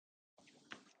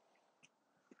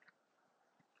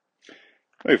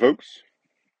Hey folks,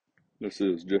 this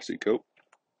is Jesse Cope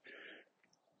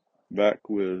back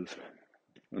with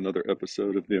another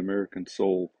episode of the American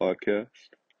Soul podcast.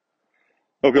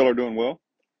 Hope y'all are doing well,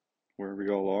 wherever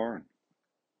y'all are, and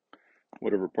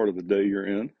whatever part of the day you're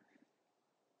in.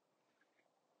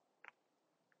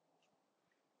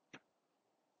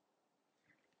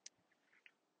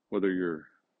 Whether you're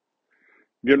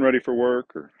getting ready for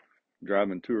work or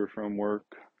driving to or from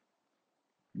work,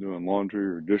 doing laundry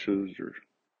or dishes or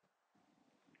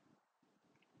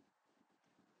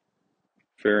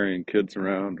ferrying kids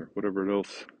around or whatever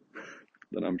else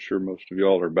that I'm sure most of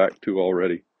y'all are back to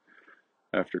already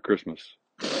after Christmas.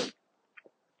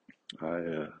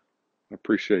 I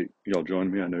appreciate y'all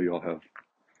joining me. I know y'all have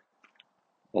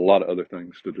a lot of other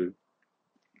things to do,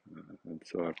 and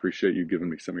so I appreciate you giving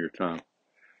me some of your time.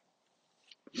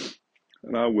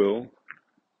 And I will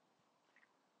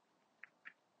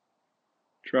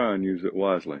try and use it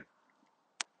wisely.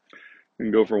 We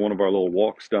can go for one of our little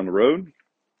walks down the road.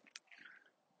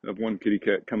 I have one kitty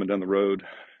cat coming down the road,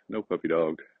 no puppy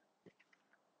dog,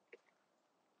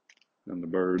 and the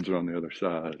birds are on the other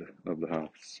side of the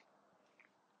house.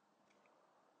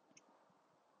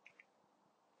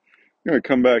 I'm going to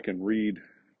come back and read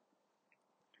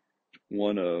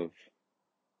one of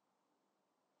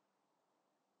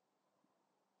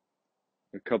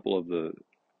a couple of the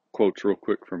quotes real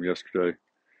quick from yesterday,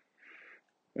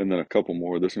 and then a couple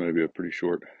more. This may be a pretty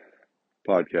short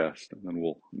podcast, and then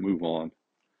we'll move on.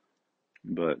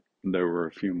 But there were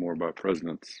a few more by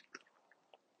presidents.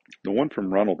 The one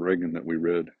from Ronald Reagan that we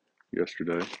read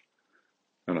yesterday,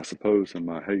 and I suppose in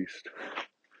my haste,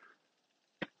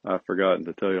 I've forgotten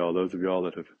to tell y'all, those of y'all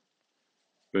that have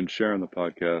been sharing the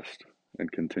podcast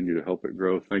and continue to help it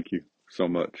grow, thank you so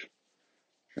much.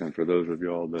 And for those of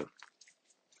y'all that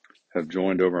have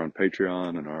joined over on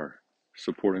Patreon and are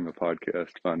supporting the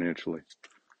podcast financially,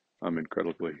 I'm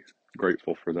incredibly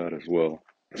grateful for that as well.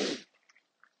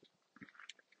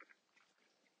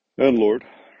 And Lord,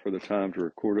 for the time to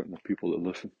record it and the people that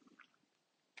listen.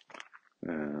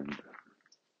 And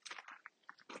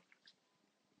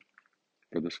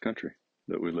for this country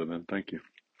that we live in, thank you.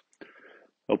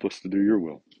 Help us to do your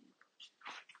will.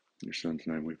 In your son's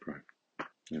name we pray.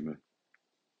 Amen.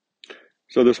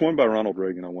 So this one by Ronald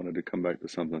Reagan, I wanted to come back to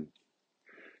something.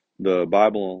 The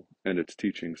Bible and its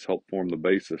teachings help form the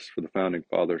basis for the Founding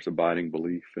Fathers' abiding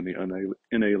belief in the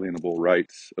inalienable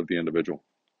rights of the individual.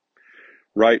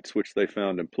 Rights which they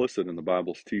found implicit in the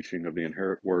Bible's teaching of the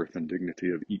inherent worth and dignity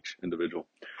of each individual.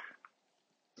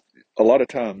 A lot of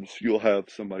times you'll have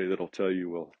somebody that'll tell you,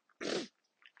 well,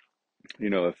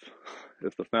 if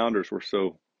the founders were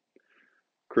so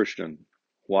Christian,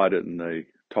 why didn't they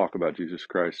talk about Jesus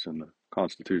Christ in the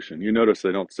Constitution? You notice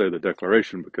they don't say the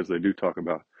Declaration because they do talk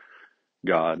about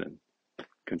God, and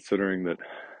considering that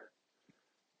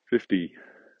 52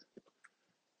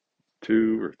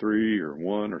 or 3 or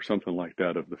 1 or something like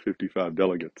that of the 55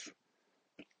 delegates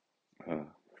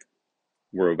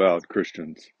were avowed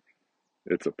Christians,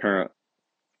 it's apparent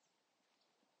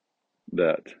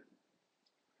that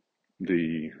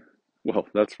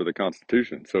that's for the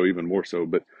Constitution, so even more so,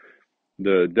 but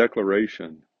the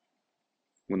Declaration,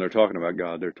 when they're talking about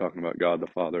God, they're talking about God the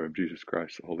Father, of Jesus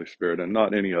Christ, the Holy Spirit, and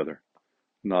not any other,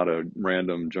 not a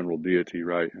random general deity,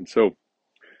 right? And so,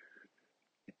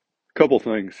 a couple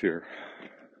things here.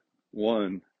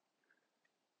 One,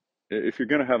 if you're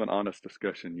going to have an honest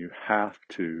discussion, you have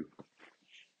to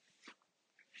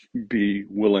be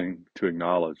willing to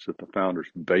acknowledge that the founders'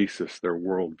 basis, their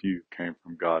worldview, came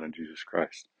from God and Jesus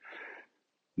Christ,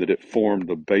 that it formed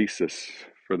the basis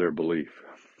for their belief,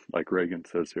 like Reagan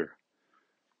says here.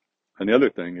 And the other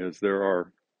thing is there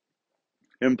are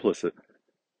implicit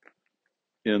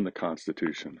in the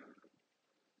Constitution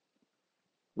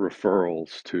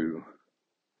referrals to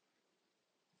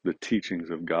the teachings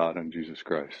of God and Jesus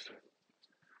Christ.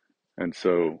 And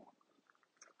so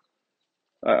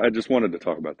I just wanted to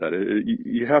talk about that.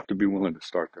 You have to be willing to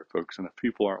start there, folks. And if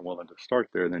people aren't willing to start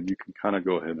there, then you can kind of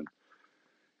go ahead and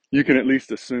you can at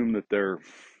least assume that they're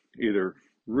either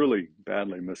really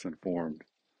badly misinformed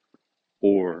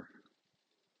or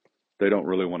they don't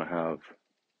really want to have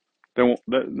they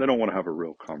don't want to have a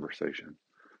real conversation.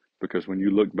 Because when you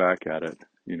look back at it,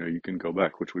 you can go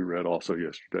back, which we read also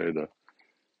yesterday,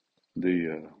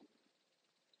 the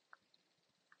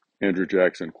Andrew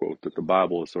Jackson quote that the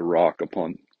Bible is a rock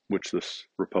upon which this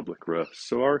republic rests.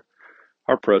 So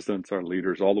our presidents, our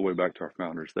leaders, all the way back to our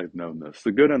founders, they've known this,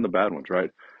 the good and the bad ones,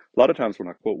 right? A lot of times when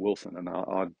I quote Wilson, and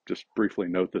I'll just briefly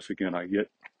note this again, I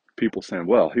get people saying,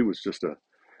 well, he was just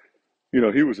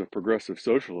he was a progressive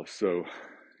socialist, so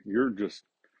you're just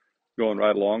going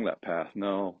right along that path.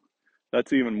 No,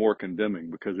 That's even more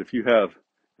condemning, because if you have,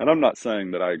 and I'm not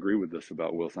saying that I agree with this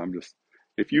about Wilson,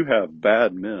 if you have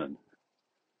bad men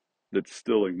that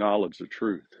still acknowledge the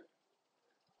truth,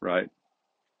 right?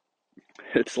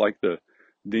 It's like the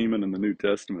demon in the New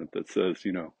Testament that says,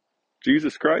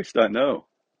 Jesus Christ, I know.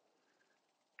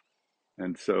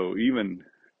 And so even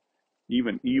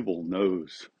evil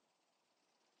knows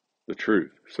the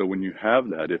truth. So when you have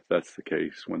that, if that's the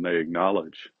case, when they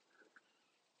acknowledge,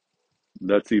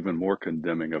 that's even more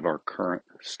condemning of our current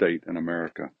state in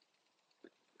America.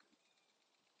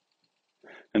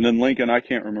 And then Lincoln, I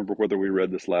can't remember whether we read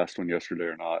this last one yesterday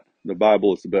or not. The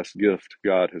Bible is the best gift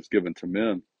God has given to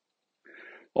men.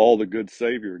 All the good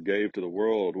Savior gave to the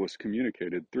world was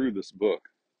communicated through this book,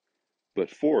 but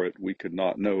for it we could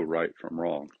not know right from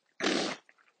wrong.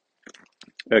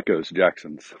 Echoes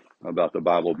Jackson's about the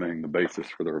Bible being the basis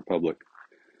for the Republic,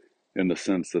 in the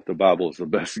sense that the Bible is the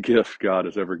best gift God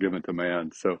has ever given to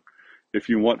man. So if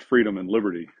you want freedom and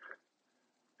liberty,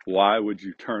 why would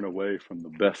you turn away from the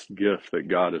best gift that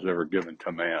God has ever given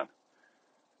to man?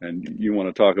 And you want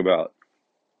to talk about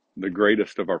the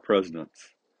greatest of our presidents,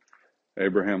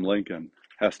 Abraham Lincoln,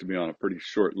 has to be on a pretty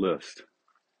short list.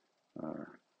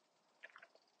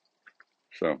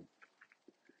 So,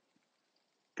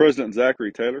 President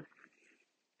Zachary Taylor,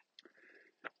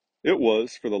 it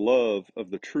was for the love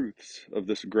of the truths of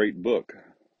this great book,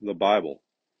 the Bible,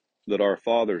 that our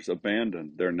fathers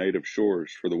abandoned their native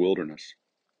shores for the wilderness.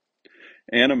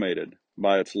 Animated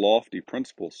by its lofty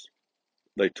principles,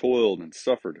 they toiled and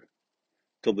suffered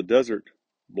till the desert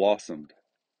blossomed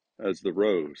as the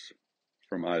rose,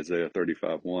 from Isaiah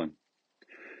 35:1.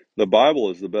 The Bible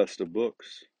is the best of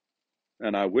books,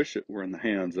 and I wish it were in the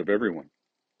hands of everyone.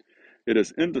 It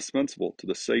is indispensable to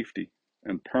the safety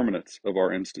and permanence of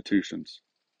our institutions.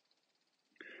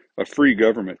 A free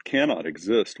government cannot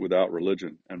exist without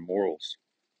religion and morals,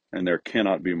 and there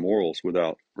cannot be morals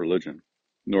without religion,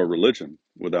 nor religion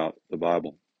without the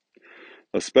Bible.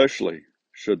 Especially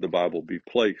should the Bible be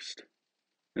placed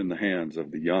in the hands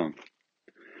of the young.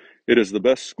 It is the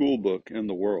best school book in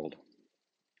the world.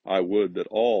 I would that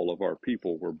all of our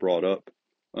people were brought up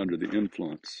under the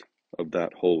influence of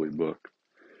that holy book.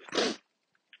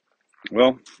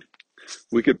 Well,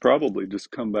 we could probably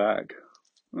just come back.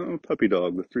 Oh, puppy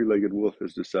dog, the three-legged wolf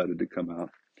has decided to come out.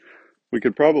 We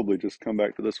could probably just come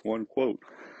back to this one quote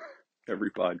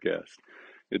every podcast.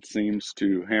 It seems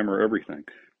to hammer everything.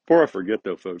 Before I forget,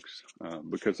 though, folks,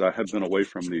 because I have been away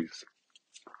from these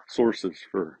sources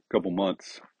for a couple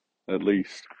months at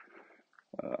least,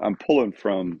 I'm pulling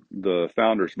from the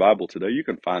Founders Bible today. You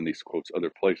can find these quotes other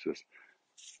places.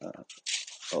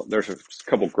 There's a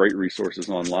couple great resources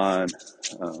online,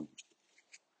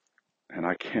 and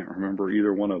I can't remember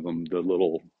either one of them, the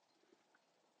little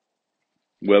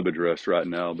web address right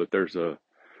now, but there's a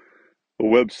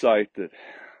website that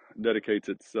dedicates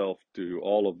itself to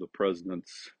all of the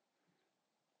president's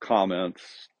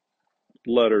comments,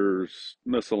 letters,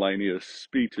 miscellaneous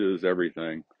speeches,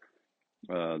 everything.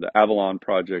 The Avalon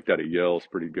Project out of Yale is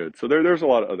pretty good. So there's a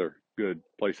lot of other good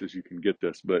places you can get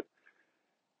this. But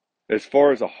as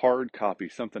far as a hard copy,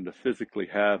 something to physically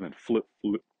have and flip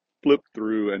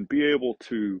through and be able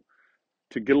to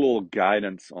get a little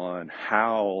guidance on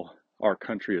how our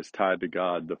country is tied to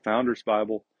God, the Founders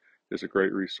Bible is a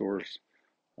great resource.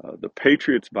 The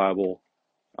Patriots Bible,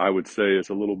 I would say, is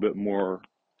a little bit more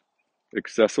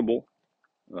accessible.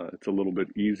 It's a little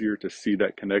bit easier to see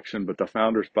that connection, but the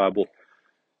Founders Bible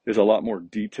is a lot more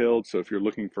detailed. So if you're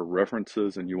looking for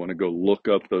references and you want to go look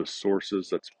up those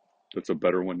sources, that's a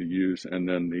better one to use. And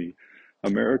then the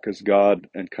America's God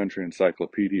and Country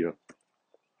Encyclopedia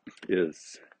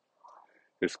is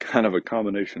kind of a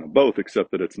combination of both,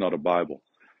 except that it's not a Bible,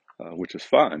 which is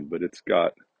fine, but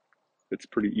it's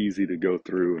pretty easy to go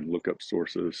through and look up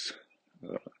sources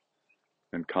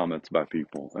and comments by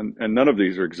people. And none of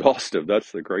these are exhaustive.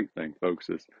 That's the great thing,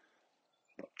 folks, is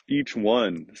each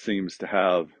one seems to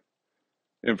have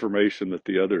information that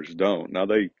the others don't. Now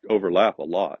they overlap a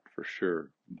lot for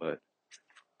sure, but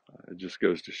it just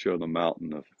goes to show the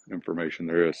mountain of information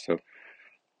there is. So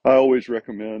I always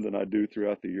recommend, and I do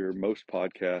throughout the year, most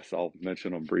podcasts, I'll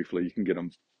mention them briefly. You can get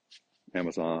them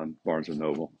Amazon, Barnes and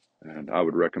Noble, and I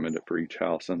would recommend it for each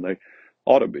house. And they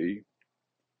ought to be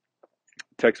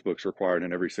textbooks required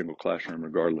in every single classroom,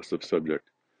 regardless of subject,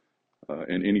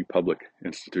 in any public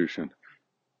institution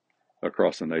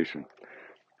across the nation.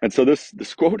 And so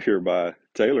this quote here by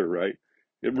Taylor, right,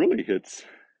 it really hits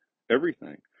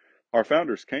everything. Our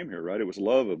founders came here, right? It was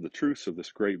love of the truths of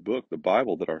this great book, the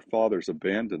Bible, that our fathers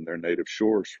abandoned their native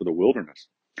shores for the wilderness.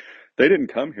 They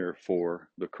didn't come here for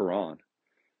the Quran.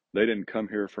 They didn't come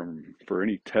here for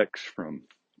any text from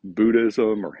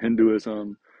Buddhism or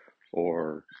Hinduism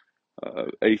or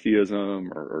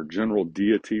atheism or general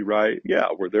deity, right? Yeah,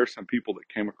 were there some people that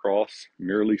came across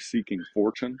merely seeking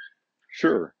fortune?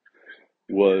 Sure.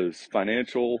 Was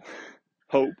financial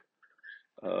hope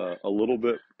a little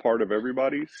bit part of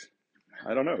everybody's?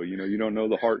 I don't know. You don't know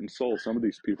the heart and soul. Some of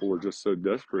these people were just so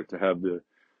desperate to have the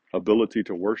ability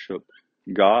to worship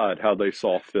God how they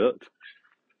saw fit.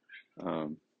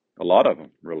 Um, a lot of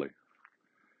them, really.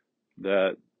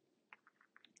 That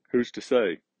who's to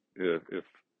say if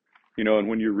and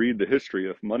when you read the history,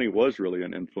 if money was really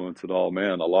an influence at all,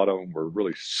 man, a lot of them were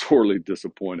really sorely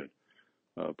disappointed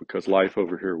because life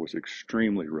over here was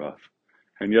extremely rough,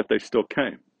 and yet they still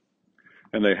came,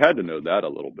 and they had to know that a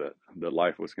little bit, that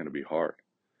life was going to be hard.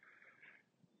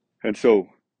 And so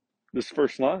this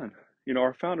first line,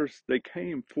 our founders, they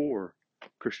came for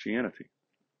Christianity.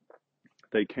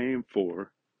 They came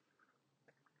for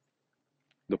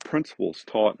the principles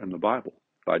taught in the Bible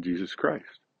by Jesus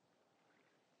Christ.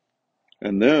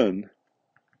 And then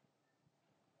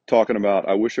talking about,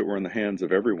 I wish it were in the hands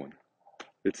of everyone.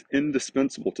 It's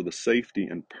indispensable to the safety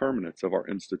and permanence of our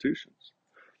institutions.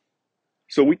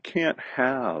 So we can't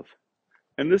have,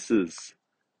 and this is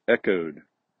echoed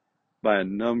by a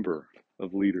number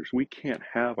of leaders, we can't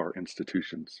have our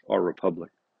institutions, our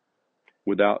republic,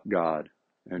 without God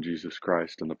and Jesus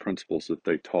Christ and the principles that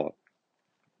they taught.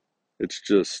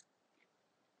 It's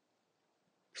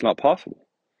not possible.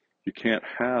 You can't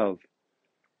have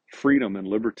freedom and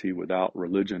liberty without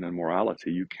religion and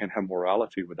morality. You can't have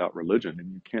morality without religion,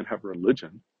 and you can't have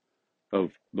religion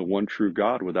of the one true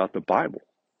God without the Bible.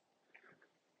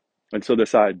 And so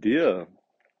this idea,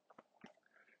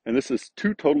 and this is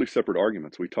two totally separate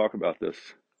arguments. We talk about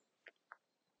this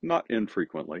not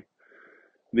infrequently.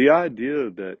 The idea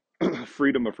that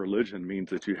freedom of religion means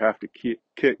that you have to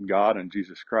kick God and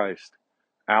Jesus Christ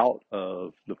out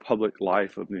of the public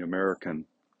life of the American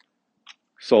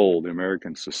soul, the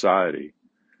American society,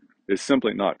 is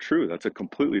simply not true. That's a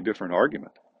completely different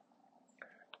argument.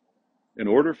 In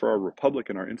order for our republic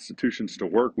and our institutions to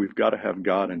work, we've got to have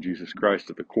God and Jesus Christ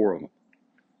at the core of them.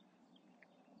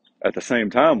 At the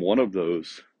same time, one of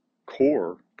those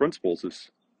core principles is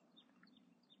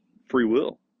free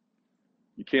will.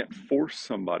 You can't force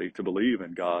somebody to believe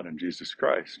in God and Jesus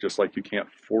Christ, just like you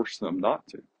can't force them not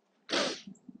to.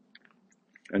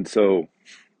 And so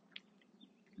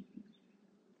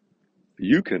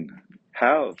you can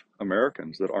have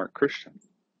Americans that aren't Christian,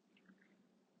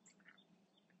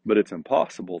 but it's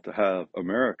impossible to have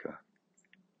America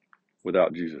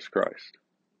without Jesus Christ.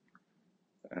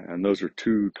 And those are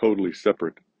two totally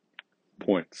separate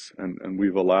points. And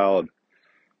we've allowed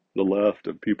the left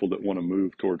and people that want to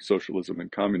move towards socialism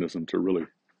and communism to really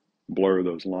blur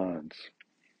those lines.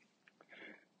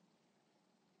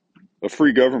 A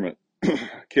free government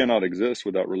cannot exist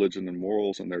without religion and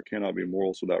morals, and there cannot be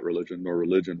morals without religion, nor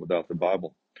religion without the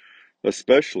Bible,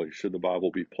 especially should the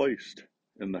Bible be placed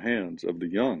in the hands of the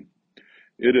young.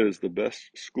 It is the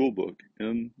best school book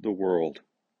in the world.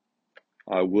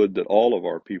 I would that all of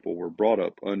our people were brought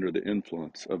up under the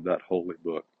influence of that holy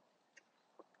book.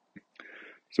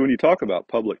 So when you talk about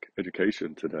public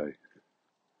education today,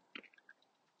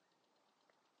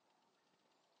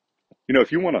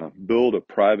 if you want to build a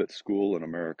private school in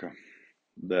America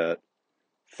that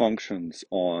functions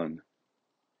on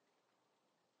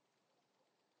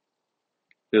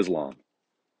Islam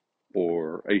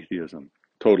or atheism,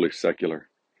 totally secular,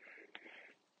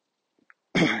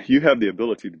 you have the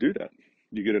ability to do that.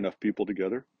 You get enough people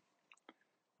together,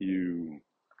 you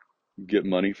get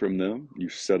money from them, you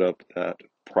set up that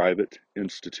private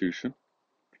institution,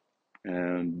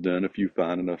 and then if you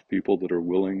find enough people that are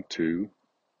willing to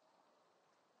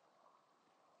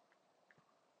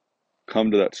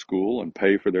come to that school and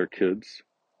pay for their kids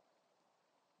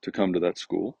to come to that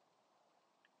school,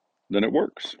 then it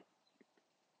works.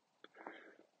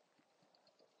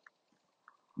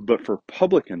 But for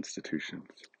public institutions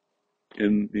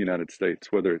in the United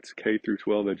States, whether it's K through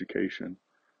 12 education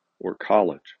or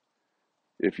college,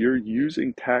 if you're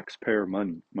using taxpayer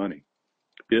money,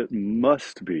 it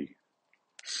must be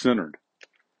centered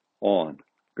on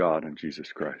God and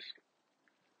Jesus Christ.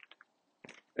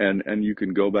 And you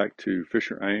can go back to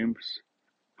Fisher Ames,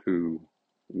 who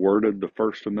worded the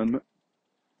First Amendment.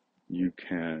 You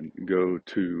can go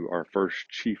to our first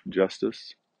Chief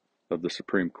Justice of the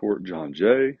Supreme Court, John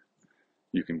Jay.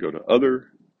 You can go to other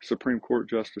Supreme Court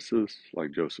justices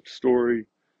like Joseph Story,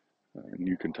 and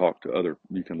you can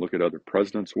look at other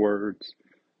presidents' words.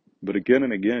 But again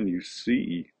and again, you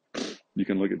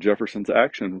can look at Jefferson's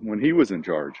action when he was in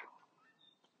charge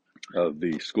of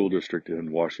the school district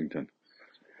in Washington.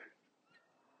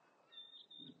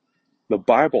 The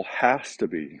Bible has to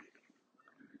be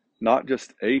not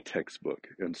just a textbook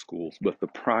in schools, but the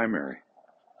primary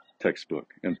textbook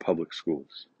in public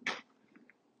schools.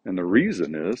 And the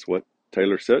reason is what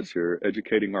Taylor says here,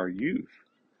 educating our youth,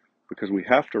 because we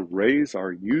have to raise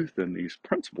our youth in these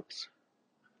principles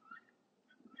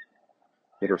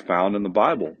that are found in the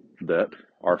Bible that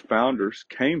our founders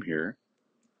came here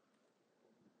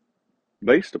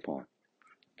based upon.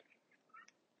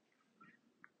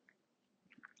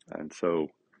 And so,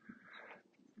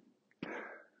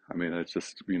 I mean, it's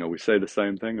just, we say the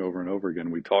same thing over and over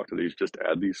again. We talk to these, just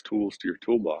add these tools to your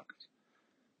toolbox.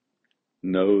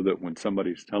 Know that when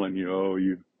somebody's telling you, oh,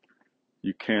 you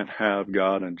can't have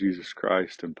God and Jesus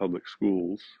Christ in public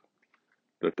schools,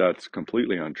 that's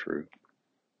completely untrue.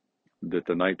 That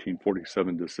the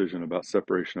 1947 decision about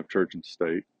separation of church and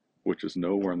state, which is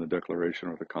nowhere in the Declaration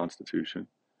or the Constitution,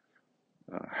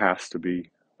 has to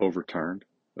be overturned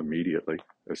immediately,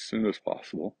 as soon as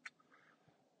possible.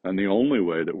 And the only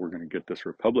way that we're going to get this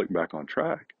republic back on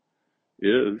track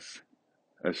is,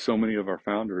 as so many of our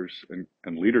founders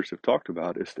and leaders have talked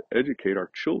about, is to educate our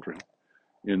children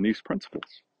in these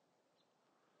principles.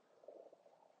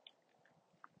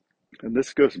 And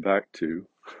this goes back to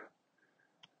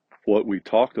what we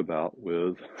talked about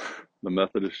with the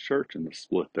Methodist Church and the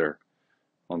split there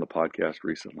on the podcast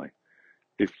recently.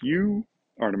 If you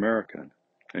are an American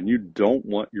and you don't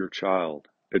want your child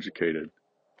educated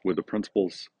with the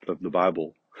principles of the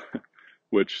Bible,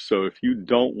 so if you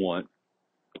don't want,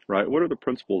 right, what are the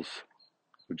principles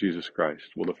of Jesus Christ?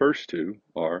 Well, the first two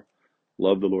are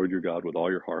love the Lord your God with all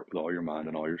your heart, with all your mind,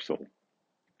 and all your soul.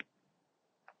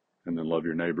 And then love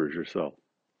your neighbor as yourself.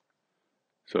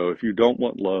 So if you don't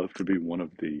want love to be one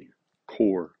of the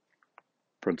core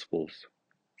principles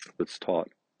that's taught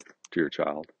to your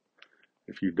child,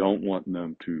 if you don't want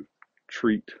them to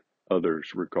treat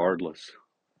others regardless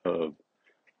of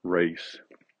race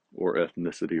or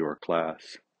ethnicity or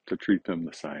class, to treat them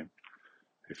the same,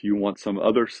 if you want some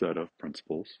other set of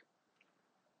principles,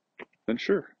 then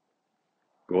sure,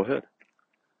 go ahead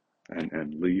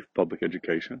and leave public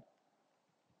education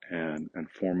and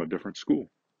form a different school.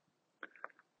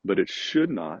 But it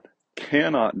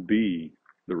cannot be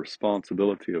the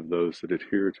responsibility of those that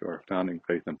adhere to our founding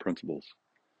faith and principles,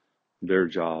 their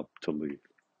job to leave.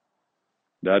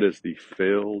 That is the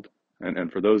failed,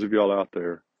 and for those of y'all out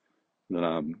there that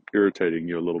I'm irritating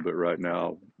you a little bit right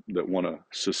now that want to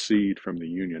secede from the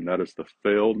Union, that is the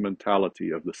failed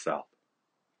mentality of the South.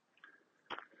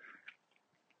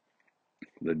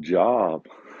 The job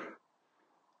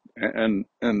and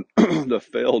the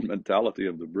failed mentality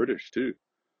of the British too,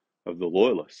 of the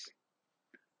Loyalists.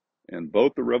 In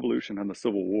both the Revolution and the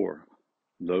Civil War,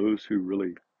 those who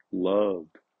really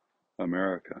loved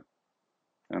America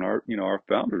and our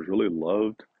founders really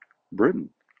loved Britain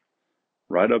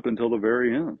right up until the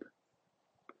very end.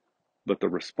 But the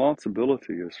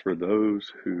responsibility is for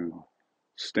those who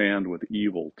stand with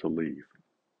evil to leave,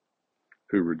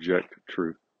 who reject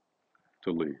truth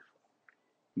to leave,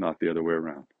 not the other way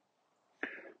around.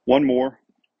 One more,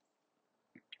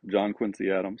 John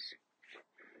Quincy Adams.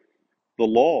 The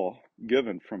law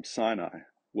given from Sinai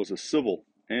was a civil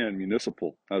and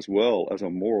municipal, as well as a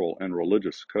moral and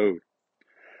religious code.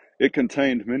 It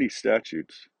contained many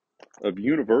statutes of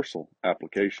universal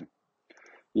application,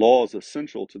 laws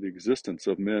essential to the existence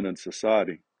of men and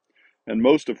society, and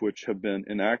most of which have been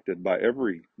enacted by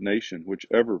every nation which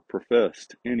ever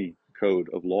professed any code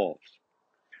of laws.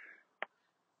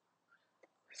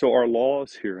 So our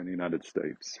laws here in the United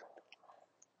States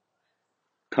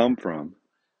come from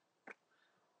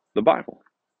the Bible,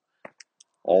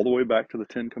 all the way back to the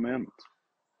Ten Commandments.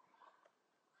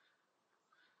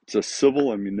 It's a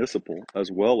civil and municipal,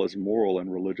 as well as moral and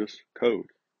religious code,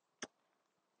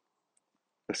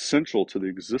 essential to the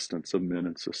existence of men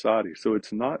in society. So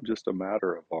it's not just a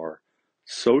matter of our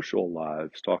social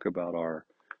lives, talk about our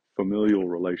familial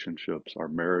relationships, our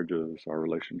marriages, our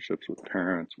relationships with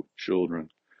parents, with children,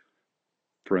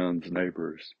 friends,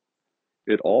 neighbors.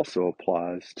 It also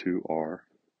applies to our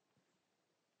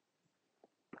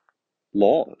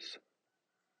laws.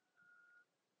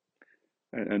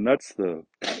 And that's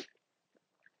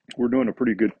we're doing a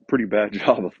pretty bad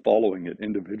job of following it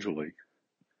individually,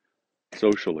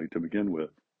 socially to begin with.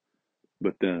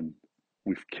 But then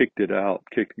we've kicked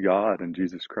God and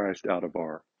Jesus Christ out of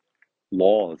our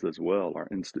laws as well, our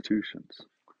institutions.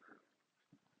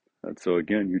 And so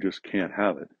again, you just can't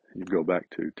have it. You go back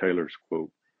to Taylor's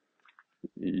quote.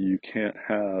 You can't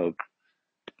have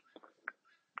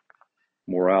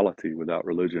morality without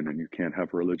religion, and you can't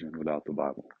have religion without the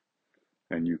Bible.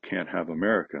 And you can't have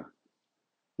America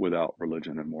without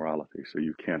religion and morality. So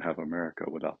you can't have America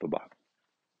without the Bible.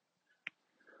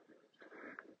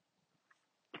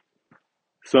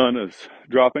 Sun is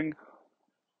dropping,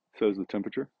 says the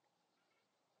temperature.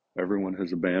 Everyone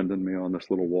has abandoned me on this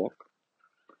little walk,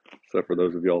 except for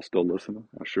those of y'all still listening.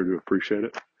 I sure do appreciate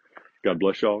it. God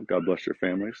bless y'all. God bless your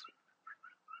families.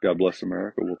 God bless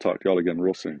America. We'll talk to y'all again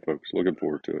real soon, folks. Looking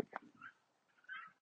forward to it.